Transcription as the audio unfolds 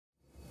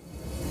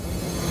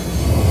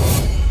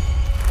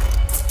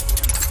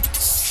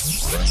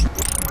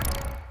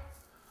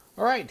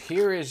Alright,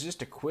 here is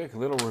just a quick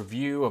little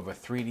review of a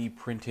 3D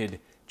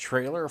printed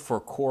trailer for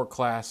Core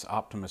Class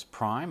Optimus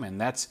Prime, and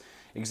that's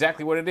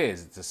exactly what it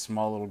is. It's a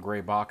small little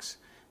gray box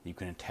you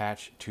can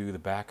attach to the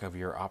back of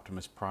your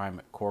Optimus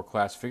Prime Core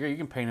Class figure. You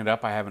can paint it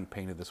up. I haven't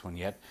painted this one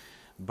yet,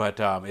 but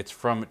it's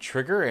from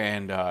Trigger,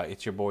 and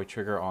it's your boy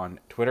Trigger on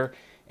Twitter,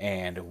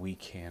 and we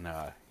can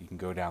you can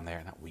go down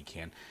there. You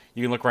can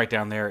look right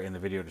down there in the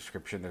video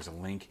description. There's a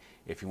link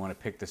if you want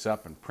to pick this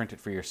up and print it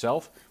for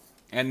yourself.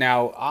 And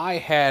now I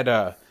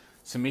had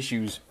some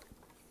issues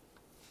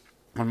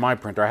on my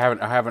printer. I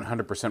haven't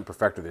 100%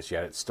 perfected this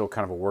yet. It's still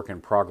kind of a work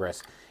in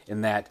progress in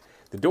that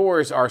the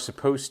doors are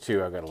supposed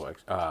to, I've got to look,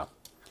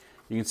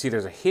 you can see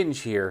there's a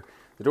hinge here.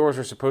 The doors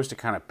are supposed to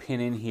kind of pin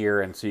in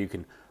here, and so you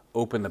can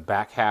open the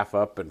back half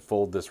up and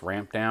fold this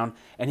ramp down,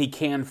 and he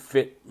can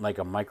fit like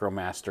a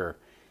MicroMaster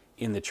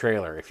in the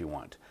trailer if you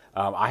want.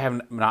 I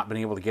have not been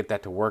able to get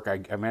that to work.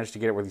 I managed to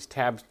get it where these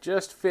tabs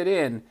just fit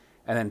in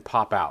and then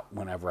pop out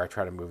whenever I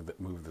try to move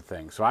the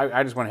thing. So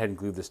I just went ahead and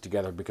glued this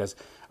together because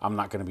I'm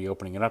not going to be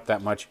opening it up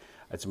that much.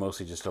 It's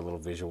mostly just a little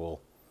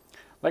visual,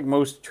 like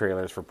most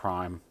trailers for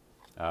Prime,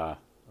 a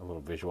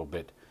little visual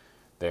bit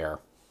there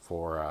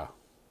for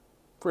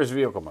his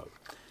vehicle mode.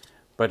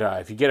 But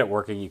if you get it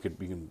working, you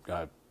can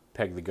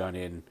peg the gun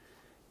in.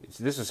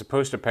 This is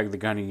supposed to peg the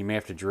gun in. You may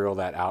have to drill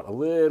that out a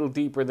little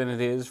deeper than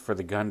it is for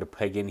the gun to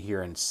peg in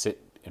here and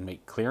sit and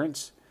make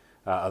clearance.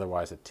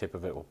 Otherwise, the tip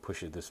of it will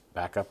push this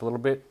back up a little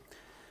bit.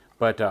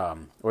 But,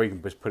 or you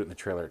can just put it in the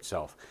trailer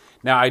itself.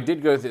 Now, I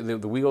did go through,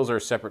 the wheels are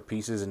separate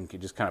pieces and you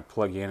just kind of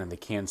plug in and they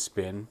can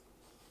spin.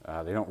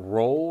 They don't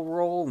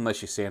roll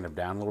unless you sand them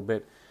down a little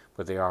bit,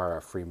 but they are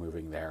free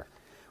moving there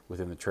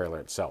within the trailer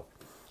itself.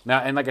 Now,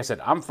 and like I said,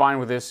 I'm fine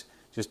with this.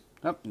 Just,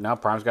 oh, now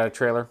Prime's got a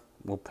trailer.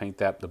 We'll paint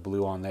the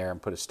blue on there and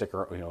put a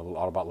sticker, a little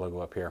Autobot logo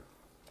up here.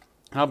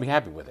 And I'll be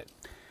happy with it.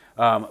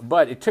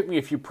 But it took me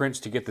a few prints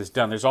to get this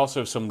done. There's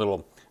also some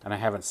little, and I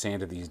haven't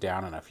sanded these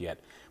down enough yet,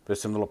 but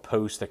there's some little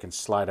posts that can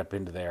slide up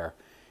into there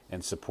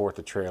and support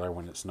the trailer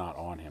when it's not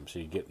on him. So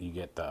you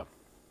get the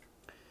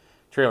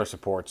trailer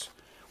supports,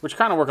 which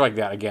kind of work like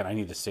that. Again, I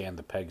need to sand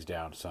the pegs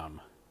down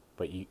some,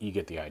 but you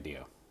get the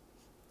idea.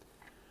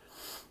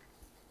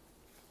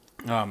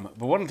 But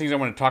one of the things I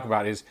want to talk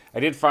about is I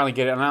did finally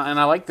get it, and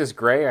I like this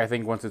gray. I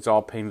think once it's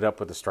all painted up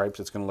with the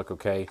stripes, it's going to look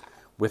okay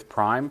with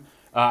Prime.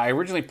 I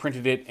originally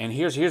printed it, and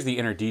here's the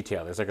inner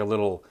detail. There's like a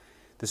little,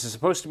 this is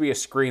supposed to be a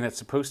screen that's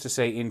supposed to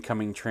say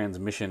incoming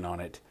transmission on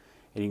it.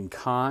 And you can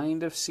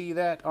kind of see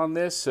that on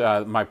this.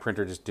 My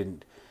printer just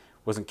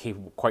wasn't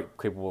quite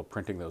capable of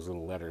printing those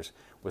little letters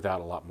without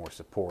a lot more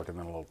support, and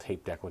then a little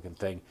tape deck looking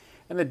thing.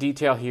 And the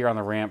detail here on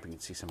the ramp, you can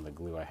see some of the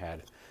glue I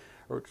had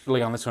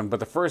originally on this one. But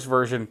the first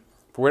version,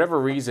 for whatever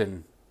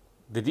reason,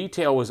 the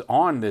detail was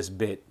on this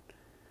bit,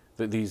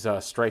 these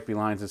stripy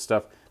lines and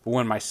stuff. But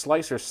when my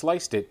slicer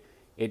sliced it,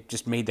 it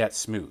just made that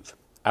smooth.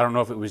 I don't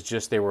know if it was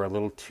just they were a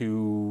little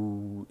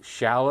too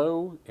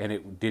shallow and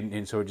it didn't,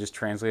 and so it just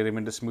translated them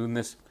into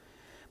smoothness.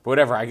 But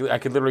whatever, I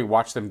could literally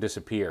watch them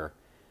disappear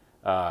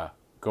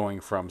going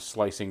from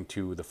slicing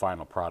to the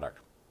final product.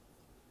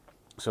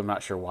 So I'm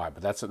not sure why,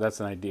 but that's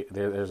an idea.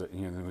 There's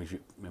if you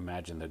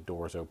imagine the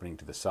doors opening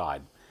to the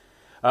side.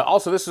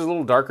 Also, this is a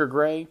little darker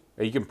gray.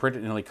 You can print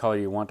it in any color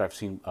you want. I've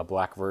seen a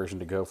black version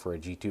to go for a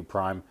G2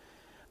 Prime.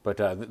 But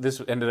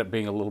this ended up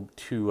being a little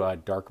too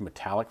dark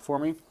metallic for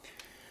me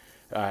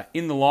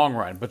in the long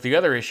run. But the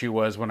other issue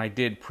was when I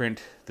did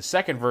print the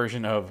second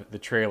version of the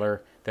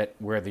trailer,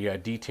 where the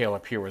detail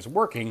up here was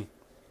working,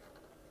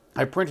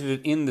 I printed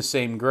it in the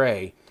same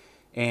gray,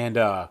 and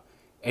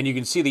you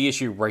can see the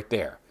issue right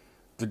there.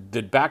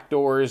 The back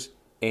doors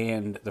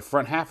and the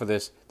front half of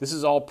this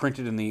is all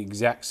printed in the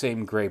exact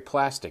same gray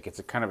plastic. It's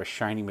a kind of a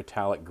shiny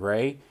metallic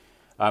gray,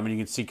 and you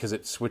can see because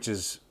it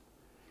switches.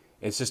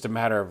 It's just a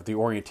matter of the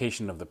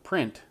orientation of the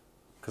print,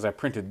 because I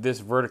printed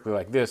this vertically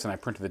like this, and I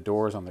printed the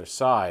doors on their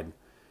side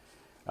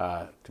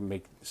to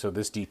make so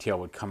this detail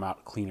would come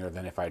out cleaner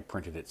than if I had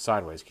printed it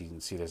sideways. Because you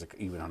can see there's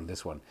even on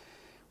this one,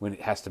 when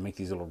it has to make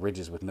these little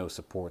ridges with no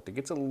support, it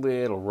gets a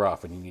little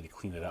rough, and you need to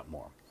clean it up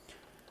more.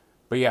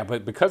 But yeah,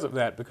 but because of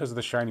that, because of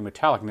the shiny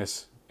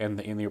metallicness and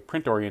in the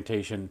print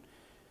orientation,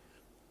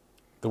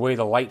 the way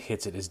the light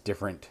hits it is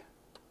different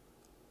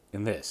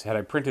in this. Had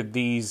I printed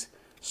these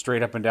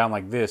straight up and down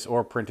like this,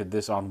 or printed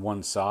this on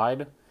one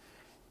side,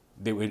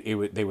 they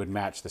would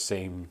match the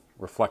same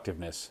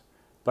reflectiveness,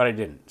 but I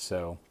didn't.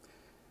 So,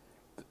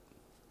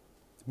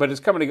 but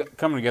it's coming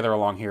together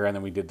along here, and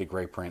then we did the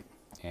gray print,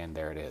 and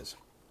there it is.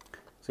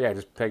 So yeah,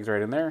 just pegs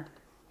right in there.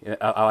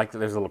 I like that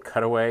there's a little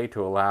cutaway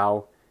to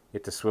allow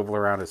it to swivel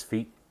around his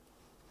feet.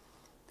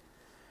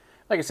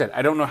 Like I said,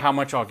 I don't know how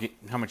much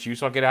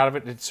use I'll get out of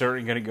it. It's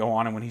certainly going to go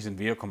on him when he's in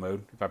vehicle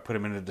mode. If I put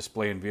him in a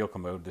display in vehicle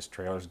mode, this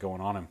trailer's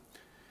going on him.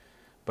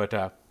 But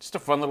just a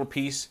fun little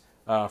piece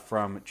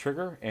from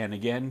Trigger, and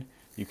again,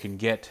 you can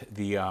get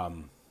the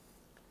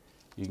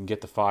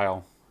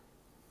file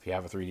if you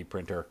have a 3D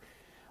printer.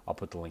 I'll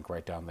put the link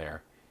right down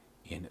there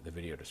in the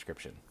video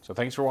description. So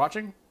thanks for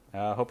watching.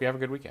 Hope you have a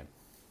good weekend.